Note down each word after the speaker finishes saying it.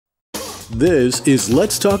This is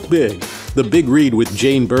Let's Talk Big, the big read with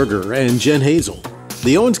Jane Berger and Jen Hazel.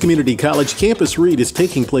 The Owens Community College Campus Read is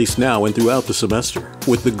taking place now and throughout the semester,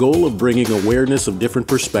 with the goal of bringing awareness of different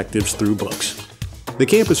perspectives through books. The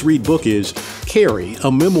Campus Read book is Carrie,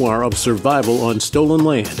 a Memoir of Survival on Stolen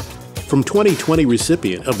Land, from 2020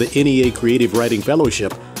 recipient of the NEA Creative Writing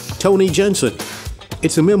Fellowship, Ton Jensen.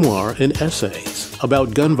 It's a memoir and essays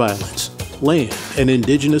about gun violence, land, and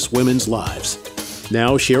Indigenous women's lives.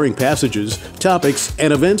 Now sharing passages, topics,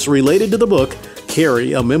 and events related to the book,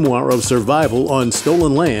 Carrie, a Memoir of Survival on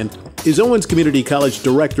Stolen Land, is Owens Community College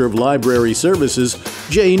Director of Library Services,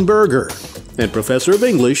 Jane Berger, and Professor of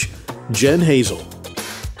English, Jen Hazel.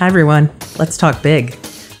 Hi, everyone. Let's talk big.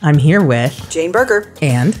 I'm here with Jane Berger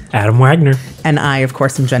and Adam Wagner. And I, of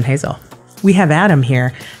course, am Jen Hazel. We have Adam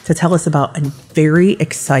here to tell us about a very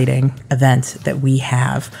exciting event that we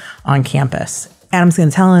have on campus. Adam's going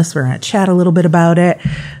to tell us, we're going to chat a little bit about it.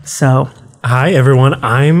 So, hi, everyone.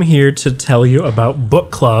 I'm here to tell you about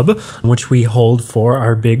Book Club, which we hold for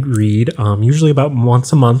our big read, usually about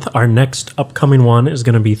once a month. Our next upcoming one is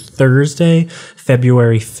going to be Thursday,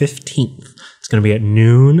 February 15th. It's going to be at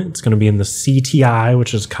noon. It's going to be in the CTI,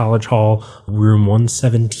 which is College Hall, room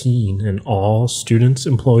 117, and all students,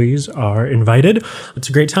 employees are invited. It's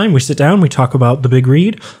a great time. We sit down, we talk about the big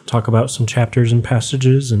read, talk about some chapters and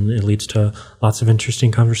passages, and it leads to lots of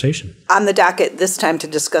interesting conversation. On the docket this time to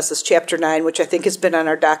discuss is Chapter 9, which I think has been on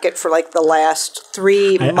our docket for like the last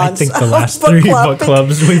 3 months. I think the last three book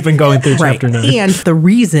clubs we've been going through Chapter 9. And the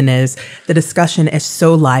reason is the discussion is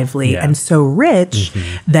so lively and so rich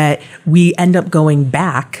that we end up going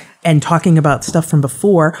back and talking about stuff from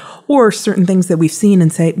before or certain things that we've seen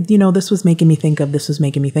and say, you know, this was making me think of, this was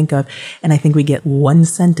making me think of. And I think we get one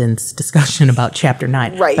sentence discussion about Chapter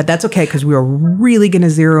 9. Right. But that's okay because we are really going to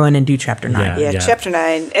zero in and do Chapter 9. Yeah, Chapter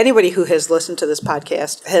 9. Anybody who has listened to this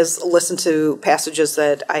podcast, has listened to passages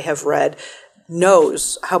that I have read,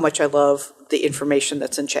 knows how much I love the information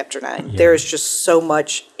that's in Chapter 9. Yeah. There is just so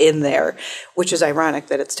much in there, which is ironic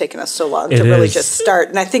that it's taken us so long to really just start.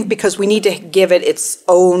 And I think because we need to give it its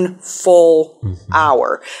own full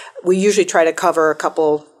hour. We usually try to cover a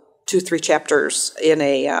couple, 2-3 chapters in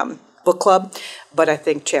a book club, but I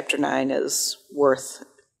think Chapter 9 is worth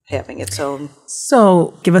having its own.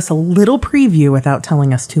 So give us a little preview without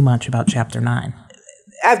telling us too much about Chapter 9.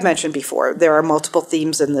 I've mentioned before, there are multiple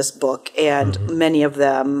themes in this book, and many of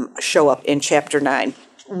them show up in Chapter 9.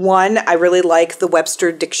 One, I really like the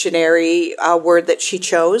Webster Dictionary word that she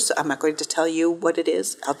chose. I'm not going to tell you what it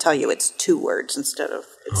is. I'll tell you it's 2 words instead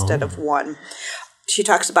of one. She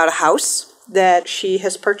talks about a house that she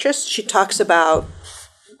has purchased. She talks about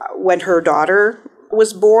when her daughter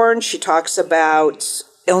was born. She talks about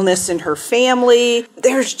illness in her family.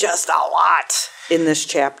 There's just a lot in this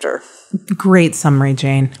chapter. Great summary,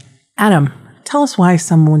 Jane. Adam, tell us why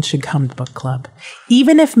someone should come to book club.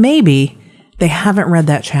 Even if maybe they haven't read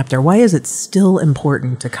that chapter, why is it still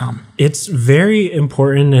important to come? It's very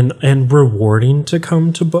important and rewarding to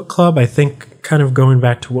come to book club. I think kind of going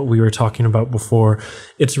back to what we were talking about before,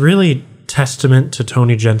 it's really testament to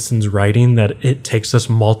Ton Jensen's writing that it takes us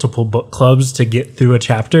multiple book clubs to get through a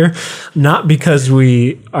chapter, not because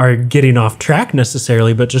we are getting off track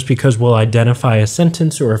necessarily, but just because we'll identify a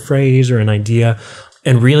sentence or a phrase or an idea.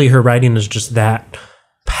 And really her writing is just that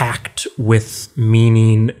packed with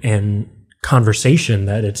meaning and conversation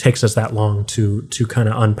that it takes us that long to kind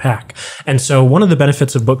of unpack. And so one of the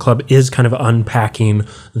benefits of book club is kind of unpacking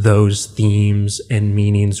those themes and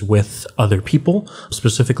meanings with other people,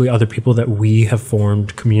 specifically other people that we have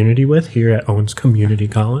formed community with here at Owens Community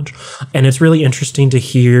College. And it's really interesting to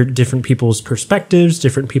hear different people's perspectives,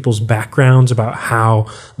 different people's backgrounds about how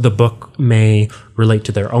the book may relate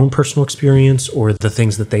to their own personal experience or the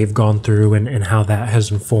things that they've gone through and how that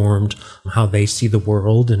has informed how they see the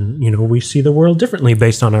world. And, you know, we see the world differently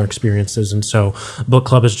based on our experiences. And so book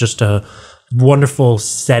club is just a wonderful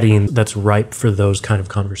setting that's ripe for those kind of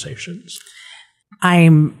conversations.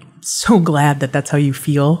 I'm so glad that that's how you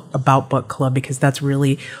feel about book club, because that's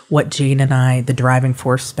really what Jane and I, the driving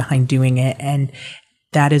force behind doing it. And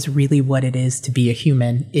that is really what it is to be a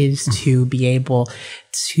human, is to be able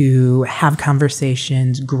to have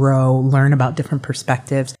conversations, grow, learn about different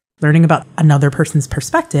perspectives. Learning about another person's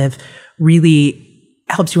perspective really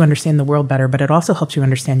helps you understand the world better, but it also helps you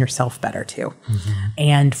understand yourself better too,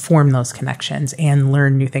 and form those connections and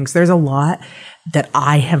learn new things. There's a lot that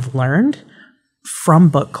I have learned from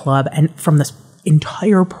book club and from this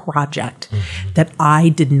entire project that I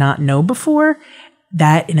did not know before.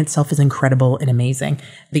 That in itself is incredible and amazing.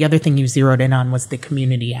 The other thing you zeroed in on was the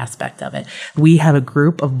community aspect of it. We have a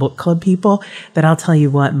group of book club people that I'll tell you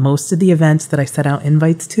what, most of the events that I set out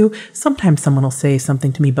invites to, sometimes someone will say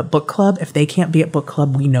something to me, but book club, if they can't be at book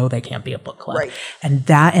club, we know they can't be at book club. Right. And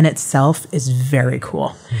that in itself is very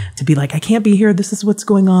cool. To be like, I can't be here. This is what's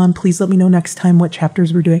going on. Please let me know next time what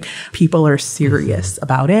chapters we're doing. People are serious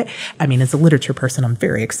about it. I mean, as a literature person, I'm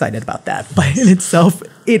very excited about that. But in itself,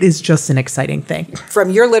 it is just an exciting thing.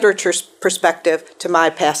 From your literature perspective to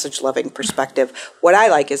my passage-loving perspective, what I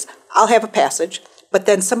like is I'll have a passage, but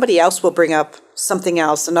then somebody else will bring up something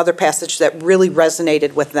else, another passage that really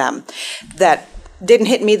resonated with them, that didn't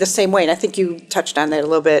hit me the same way. And I think you touched on that a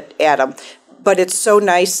little bit, Adam. But it's so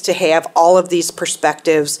nice to have all of these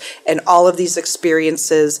perspectives and all of these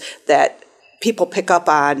experiences that people pick up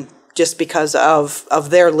on just because of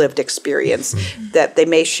their lived experience, that they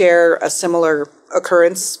may share a similar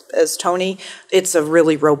occurrence as Tony. It's a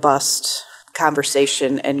really robust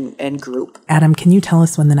conversation and group. Adam, can you tell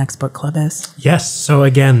us when the next book club is? Yes. So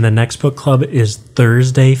again, the next book club is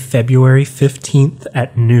Thursday, February 15th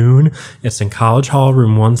at noon. It's in College Hall,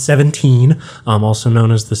 room 117, also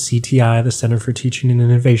known as the CTI, the Center for Teaching and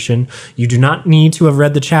Innovation. You do not need to have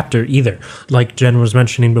read the chapter either. Like Jen was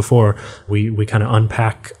mentioning before, we kind of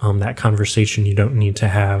unpack that conversation. You don't need to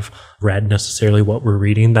have read necessarily what we're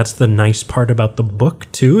reading. That's the nice part about the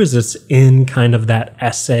book too, is it's in kind of that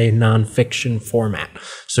essay nonfiction format.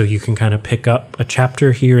 So you can kind of pick up a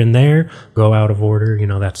chapter here and there, go out of order,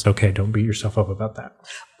 that's okay. Don't beat yourself up about that.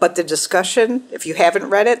 But the discussion, if you haven't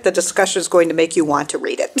read it, the discussion is going to make you want to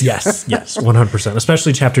read it. Yes, 100%,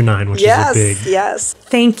 especially chapter 9, which is a big... Yes.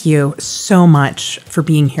 Thank you so much for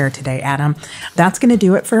being here today, Adam. That's going to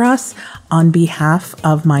do it for us. On behalf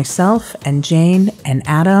of myself and Jane and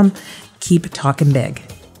Adam, keep talking big.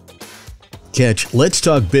 Catch Let's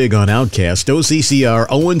Talk Big on Outcast OCCR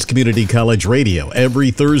Owens Community College Radio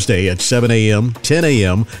every Thursday at 7 a.m., 10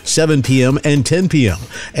 a.m., 7 p.m., and 10 p.m.,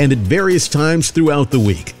 and at various times throughout the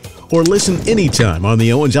week. Or listen anytime on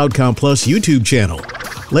the Owens Outcome Plus YouTube channel.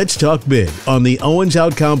 Let's Talk Big on the Owens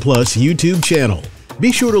Outcome Plus YouTube channel.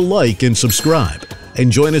 Be sure to like and subscribe,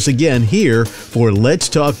 and join us again here for Let's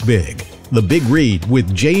Talk Big, the Big Read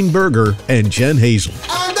with Jane Berger and Jen Hazel.